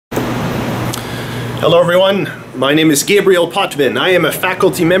Hello everyone, my name is Gabriel Potvin. I am a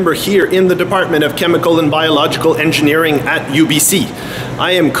faculty member here in the Department of Chemical and Biological Engineering at UBC.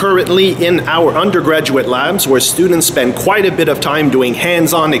 I am currently in our undergraduate labs where students spend quite a bit of time doing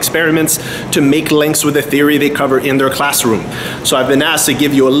hands-on experiments to make links with the theory they cover in their classroom. So I've been asked to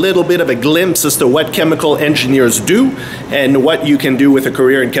give you a little bit of a glimpse as to what chemical engineers do and what you can do with a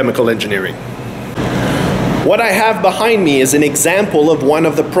career in chemical engineering. What I have behind me is an example of one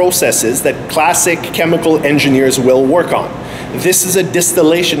of the processes that classic chemical engineers will work on. This is a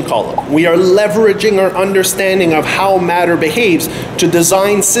distillation column. We are leveraging our understanding of how matter behaves to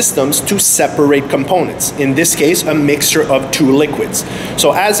design systems to separate components. In this case, a mixture of two liquids.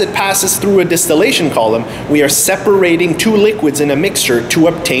 So as it passes through a distillation column, we are separating two liquids in a mixture to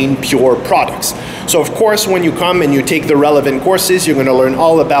obtain pure products. So of course, when you come and you take the relevant courses, you're going to learn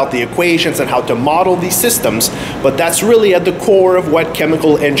all about the equations and how to model these systems, but that's really at the core of what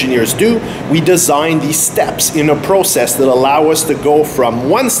chemical engineers do. We design these steps in a process that allow us to go from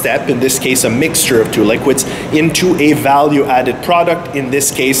one step, in this case a mixture of two liquids, into a value-added product, in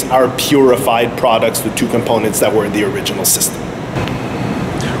this case our purified products, the two components that were in the original system.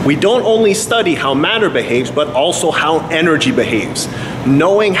 We don't only study how matter behaves, but also how energy behaves.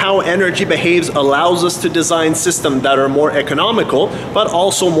 Knowing how energy behaves allows us to design systems that are more economical, but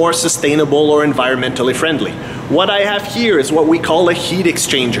also more sustainable or environmentally friendly. What I have here is what we call a heat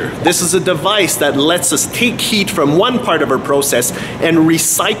exchanger. This is a device that lets us take heat from one part of our process and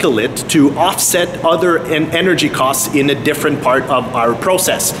recycle it to offset other energy costs in a different part of our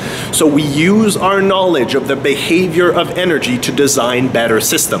process. So we use our knowledge of the behavior of energy to design better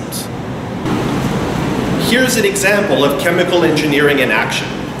systems. Here's an example of chemical engineering in action.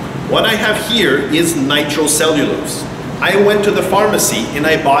 What I have here is nitrocellulose. I went to the pharmacy and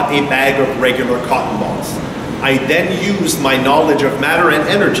I bought a bag of regular cotton balls. I then used my knowledge of matter and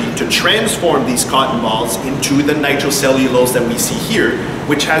energy to transform these cotton balls into the nitrocellulose that we see here,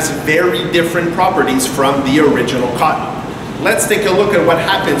 which has very different properties from the original cotton. Let's take a look at what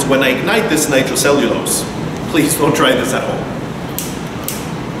happens when I ignite this nitrocellulose. Please don't try this at home.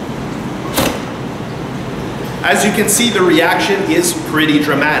 As you can see, the reaction is pretty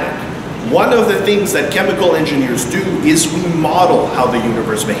dramatic. One of the things that chemical engineers do is we model how the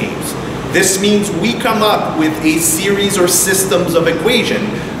universe behaves. This means we come up with a series or systems of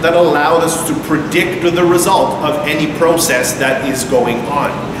equation that allow us to predict the result of any process that is going on.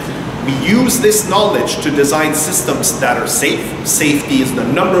 We use this knowledge to design systems that are safe. Safety is the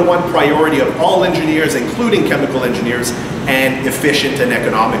 #1 priority of all engineers, including chemical engineers, and efficient and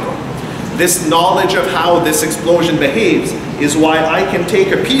economical. This knowledge of how this explosion behaves is why I can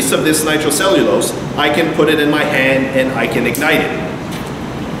take a piece of this nitrocellulose, I can put it in my hand, and I can ignite it.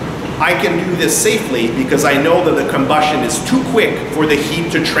 I can do this safely because I know that the combustion is too quick for the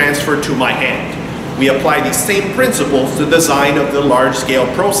heat to transfer to my hand. We apply these same principles to the design of the large-scale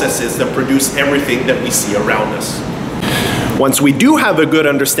processes that produce everything that we see around us. Once we do have a good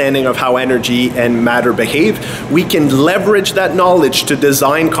understanding of how energy and matter behave, we can leverage that knowledge to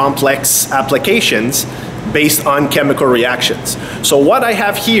design complex applications based on chemical reactions. So what I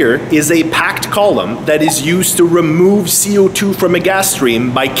have here is a packed column that is used to remove CO2 from a gas stream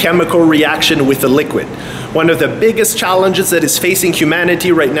by chemical reaction with a liquid. One of the biggest challenges that is facing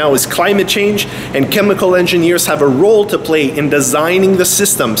humanity right now is climate change, and chemical engineers have a role to play in designing the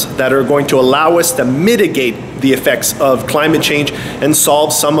systems that are going to allow us to mitigate the effects of climate change and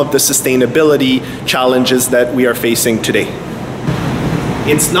solve some of the sustainability challenges that we are facing today.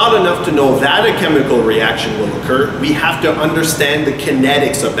 It's not enough to know that a chemical reaction will occur. We have to understand the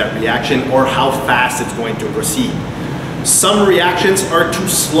kinetics of that reaction or how fast it's going to proceed. Some reactions are too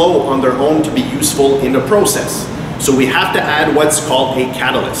slow on their own to be useful in a process. So we have to add what's called a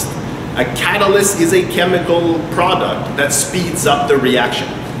catalyst. A catalyst is a chemical product that speeds up the reaction.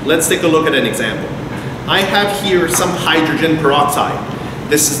 Let's take a look at an example. I have here some hydrogen peroxide.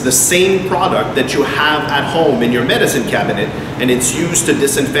 This is the same product that you have at home in your medicine cabinet, and it's used to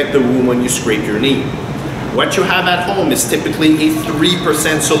disinfect the room when you scrape your knee. What you have at home is typically a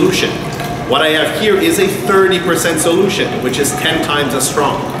 3% solution. What I have here is a 30% solution, which is 10 times as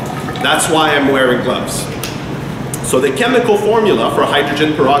strong. That's why I'm wearing gloves. So the chemical formula for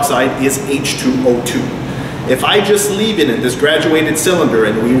hydrogen peroxide is H2O2. If I just leave it in this graduated cylinder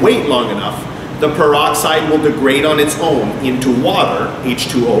and we wait long enough, the peroxide will degrade on its own into water,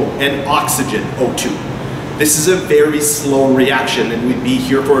 H2O, and oxygen, O2. This is a very slow reaction and we'd be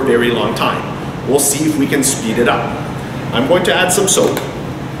here for a very long time. We'll see if we can speed it up. I'm going to add some soap.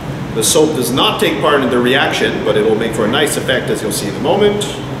 The soap does not take part in the reaction, but it will make for a nice effect, as you'll see in a moment.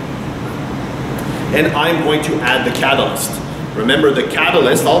 And I'm going to add the catalyst. Remember, the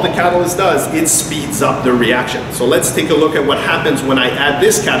catalyst, all the catalyst does, it speeds up the reaction. So let's take a look at what happens when I add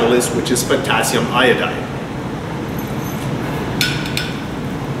this catalyst, which is potassium iodide.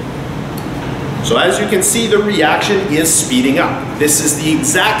 So as you can see, the reaction is speeding up. This is the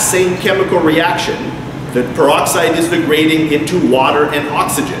exact same chemical reaction. The peroxide is degrading into water and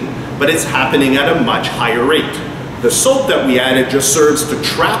oxygen, but it's happening at a much higher rate. The soap that we added just serves to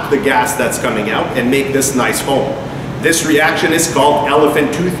trap the gas that's coming out and make this nice foam. This reaction is called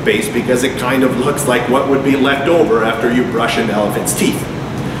elephant toothpaste because it kind of looks like what would be left over after you brush an elephant's teeth.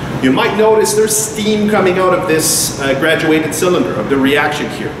 You might notice there's steam coming out of this graduated cylinder of the reaction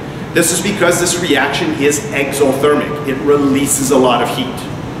here. This is because this reaction is exothermic. It releases a lot of heat,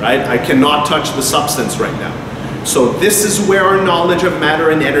 right? I cannot touch the substance right now. So this is where our knowledge of matter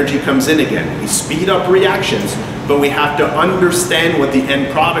and energy comes in again. We speed up reactions, but we have to understand what the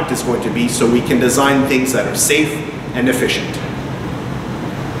end product is going to be so we can design things that are safe and efficient.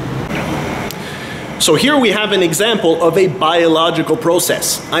 So here we have an example of a biological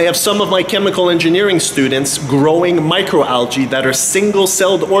process. I have some of my chemical engineering students growing microalgae that are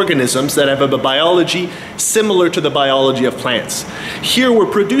single-celled organisms that have a biology similar to the biology of plants. Here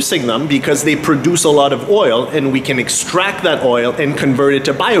we're producing them because they produce a lot of oil, and we can extract that oil and convert it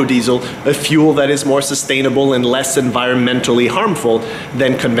to biodiesel, a fuel that is more sustainable and less environmentally harmful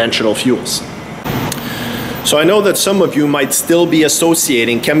than conventional fuels. So I know that some of you might still be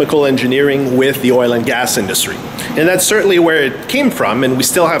associating chemical engineering with the oil and gas industry. And that's certainly where it came from, and we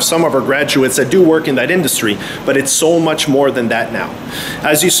still have some of our graduates that do work in that industry, but it's so much more than that now.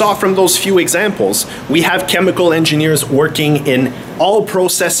 As you saw from those few examples, we have chemical engineers working in all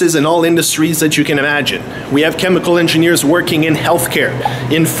processes and all industries that you can imagine. We have chemical engineers working in healthcare,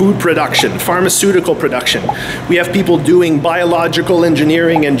 in food production, pharmaceutical production. We have people doing biological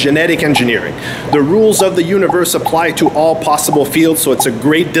engineering and genetic engineering. The rules of the universe apply to all possible fields, so it's a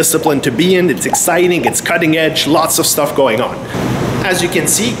great discipline to be in. It's exciting, it's cutting edge, lots of stuff going on. As you can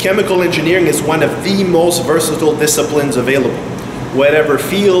see, chemical engineering is one of the most versatile disciplines available. Whatever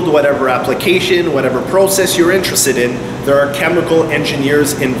field, whatever application, whatever process you're interested in, there are chemical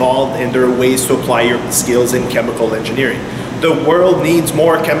engineers involved, and there are ways to apply your skills in chemical engineering. The world needs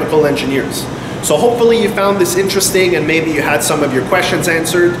more chemical engineers. So hopefully you found this interesting and maybe you had some of your questions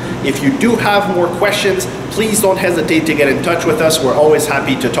answered. If you do have more questions, please don't hesitate to get in touch with us. We're always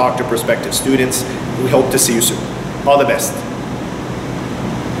happy to talk to prospective students. We hope to see you soon. All the best.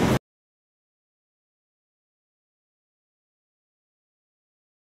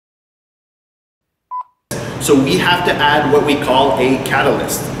 So we have to add what we call a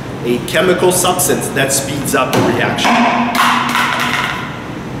catalyst, a chemical substance that speeds up the reaction.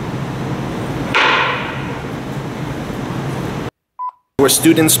 Where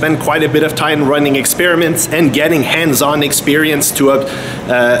students spend quite a bit of time running experiments and getting hands-on experience to